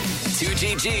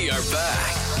2GG are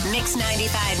back. Mix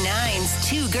 95.9's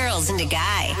Two Girls and a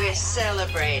Guy. We're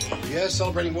celebrating. Yeah,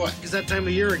 celebrating what? It's that time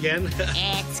of year again.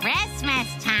 It's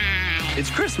Christmas time.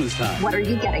 It's Christmas time. What are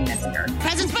you getting this year?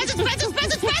 Presents, presents, presents,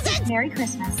 presents, presents. Merry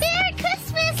Christmas. Merry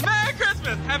Christmas. Merry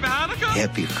Christmas. Happy Hanukkah.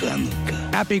 Happy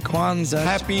Hanukkah. Happy Kwanzaa.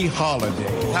 Happy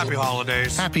holidays. Happy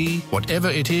holidays. Happy whatever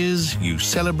it is you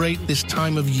celebrate this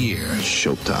time of year.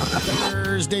 Showtime.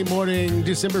 Thursday morning,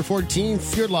 December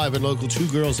 14th. You're live at local Two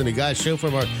Girls and a Guy show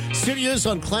from our studios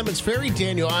on Clements Ferry,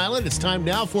 Daniel Island. It's time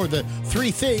now for the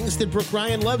three things that Brooke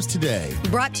Ryan loves today.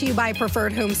 Brought to you by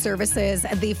Preferred Home Services.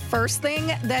 The first thing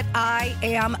that I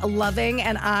am loving,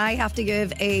 and I have to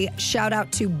give a shout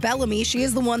out to Bellamy. She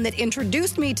is the one that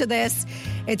introduced me to this.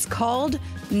 It's called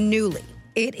Newly.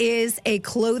 It is a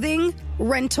clothing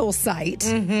rental site.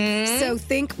 Mm-hmm. So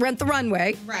think Rent the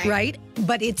Runway, right?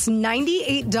 But it's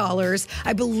 $98.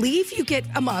 I believe you get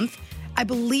a month. I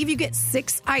believe you get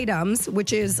 6 items,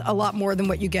 which is a lot more than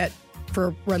what you get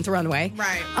for Rent the Runway.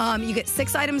 Right. You get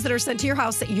 6 items that are sent to your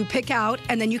house that you pick out,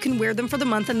 and then you can wear them for the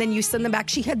month, and then you send them back.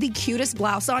 She had the cutest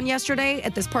blouse on yesterday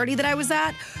at this party that I was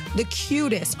at. The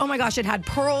cutest. Oh my gosh, it had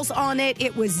pearls on it.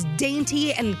 It was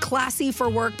dainty and classy for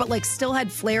work, but like still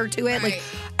had flair to it. Right. Like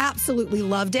absolutely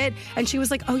loved it. And she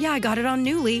was like, oh yeah, I got it on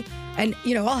Newly. And,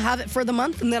 you know, I'll have it for the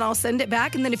month and then I'll send it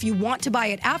back. And then if you want to buy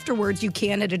it afterwards, you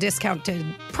can at a discounted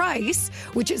price,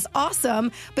 which is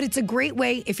awesome. But it's a great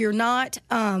way if you're not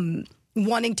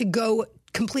wanting to go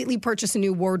completely purchase a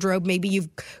new wardrobe. Maybe you've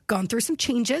gone through some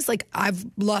changes. Like I've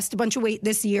lost a bunch of weight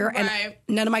this year and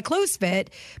none of my clothes fit,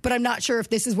 but I'm not sure if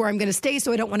this is where I'm going to stay.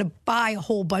 So I don't want to buy a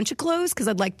whole bunch of clothes because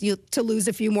I'd like you to lose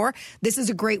a few more. This is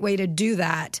a great way to do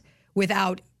that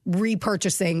without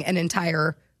repurchasing an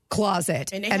entire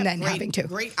closet and then having to.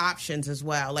 Great options as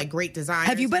well, like great design.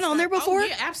 Have you been on there before? Oh,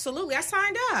 yeah, absolutely. I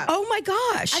signed up. Oh my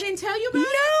gosh. I didn't tell you about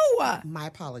it? No. My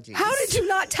apologies. How did you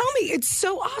not tell me? It's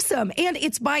so awesome. And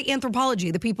it's by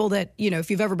Anthropologie, the people that, you know,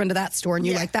 if you've ever been to that store and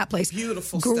you like that place.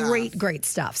 Beautiful great, stuff. Great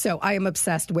stuff. So I am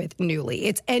obsessed with Newly.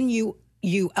 It's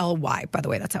Nully, by the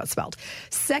way, that's how it's spelled.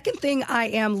 Second thing I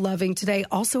am loving today,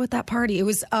 also at that party, it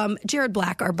was Jared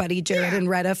Black, our buddy Jared and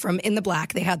Retta from In the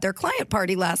Black. They had their client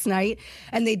party last night,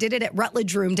 and they did it at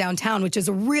Rutledge Room downtown, which is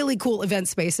a really cool event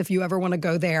space if you ever want to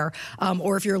go there,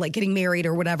 or if you're like getting married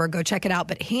or whatever, go check it out.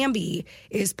 But Hamby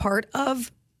is part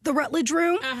of the Rutledge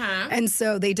Room, and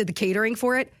so they did the catering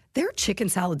for it. Their chicken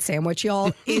salad sandwich,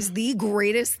 y'all, is the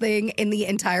greatest thing in the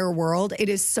entire world. It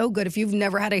is so good. If you've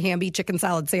never had a Hamby chicken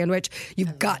salad sandwich,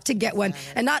 you've got to get one.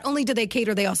 And not only do they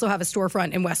cater, they also have a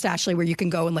storefront in West Ashley where you can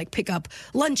go and like pick up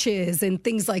lunches and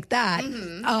things like that.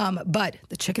 But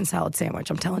the chicken salad sandwich,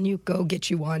 I'm telling you, go get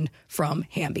you one from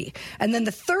Hamby. And then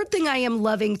the third thing I am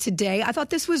loving today, I thought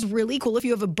this was really cool. If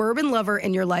you have a bourbon lover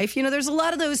in your life, you know, there's a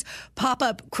lot of those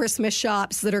pop-up Christmas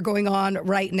shops that are going on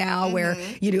right now where,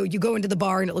 you know, you go into the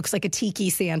bar and it looks like a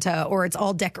tiki Santa, or it's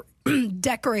all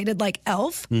decorated like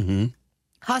Elf.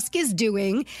 Husk is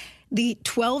doing the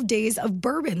 12 days of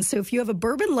bourbon. So if you have a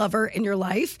bourbon lover in your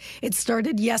life, it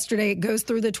started yesterday. It goes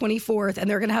through the 24th, and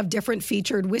they're going to have different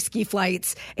featured whiskey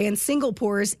flights and single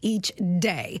pours each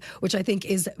day, which I think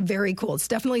is very cool. It's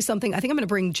definitely something. I think I'm going to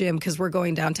bring Jim because we're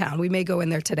going downtown. We may go in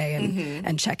there today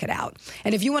and check it out.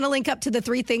 And if you want to link up to the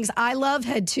three things I love,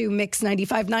 head to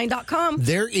mix959.com.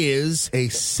 There is a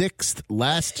 6th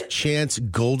last chance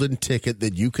golden ticket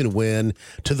that you can win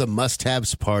to the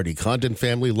Must-Haves Party. Condon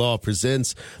Family Law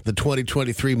presents the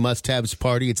 2023 Must-Haves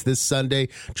Party. It's this Sunday,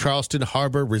 Charleston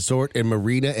Harbor Resort and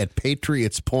Marina at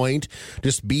Patriots Point.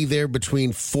 Just be there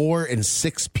between 4 and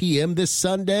 6 p.m. this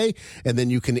Sunday, and then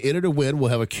you can enter to win.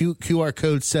 We'll have a QR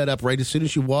code set up right as soon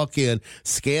as you walk in.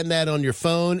 Scan that on your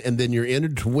phone, and then you're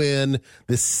entered to win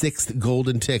the 6th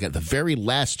golden ticket, the very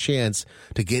last chance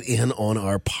to get in on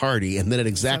our party. And then at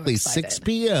exactly 6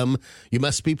 p.m., you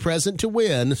must be present to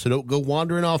win, so don't go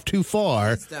wandering off too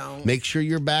far. Make sure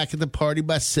you're back at the party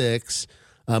by 6.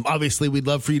 Obviously, we'd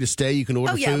love for you to stay. You can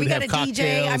order food, we got have a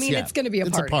cocktails. DJ. I mean, it's going to be a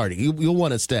party. It's a party. You'll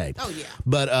want to stay. Oh, yeah.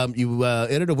 But you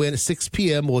enter to win at 6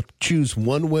 p.m. We'll choose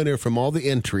one winner from all the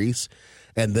entries,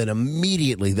 and then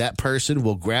immediately that person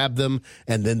will grab them,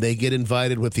 and then they get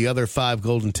invited with the other 5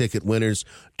 golden ticket winners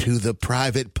to the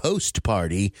private post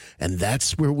party, and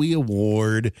that's where we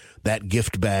award that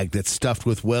gift bag that's stuffed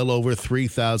with well over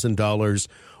 $3,000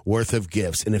 worth of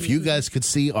gifts. And if you guys could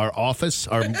see our office,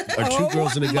 our Two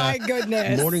Girls and a Guy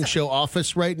morning show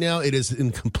office right now, it is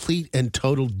in complete and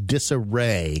total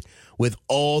disarray with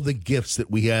all the gifts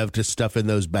that we have to stuff in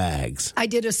those bags. I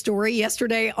did a story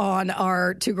yesterday on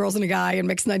our Two Girls and a Guy and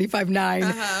Mix 95.9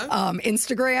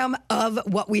 Instagram of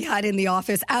what we had in the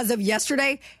office. As of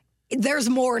yesterday, there's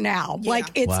more now.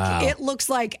 Like it looks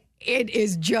like it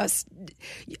is just.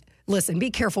 Listen, be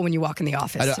careful when you walk in the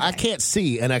office. I can't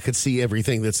see, and I could see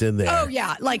everything that's in there. Oh,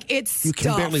 yeah. Like, it's You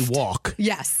can barely stuffed. walk.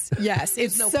 Yes.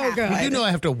 It's no so pathway. good. You know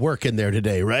I have to work in there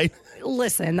today, right?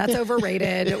 Listen, that's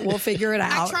overrated. We'll figure it I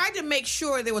out. tried to make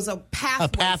sure there was a pathway,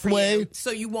 pathway? for you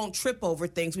so you won't trip over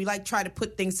things. We try to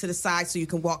put things to the side so you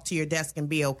can walk to your desk and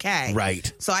be okay.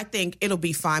 Right. So I think it'll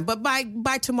be fine. But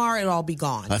by tomorrow, it'll all be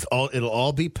gone. It'll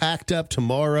all be packed up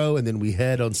tomorrow, and then we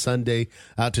head on Sunday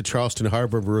out to Charleston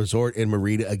Harbor Resort in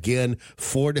Marina again,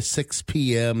 4 to 6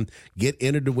 p.m. Get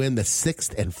entered to win the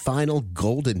 6th and final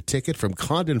golden ticket from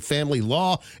Condon Family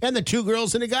Law and the Two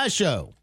Girls and a Guy Show.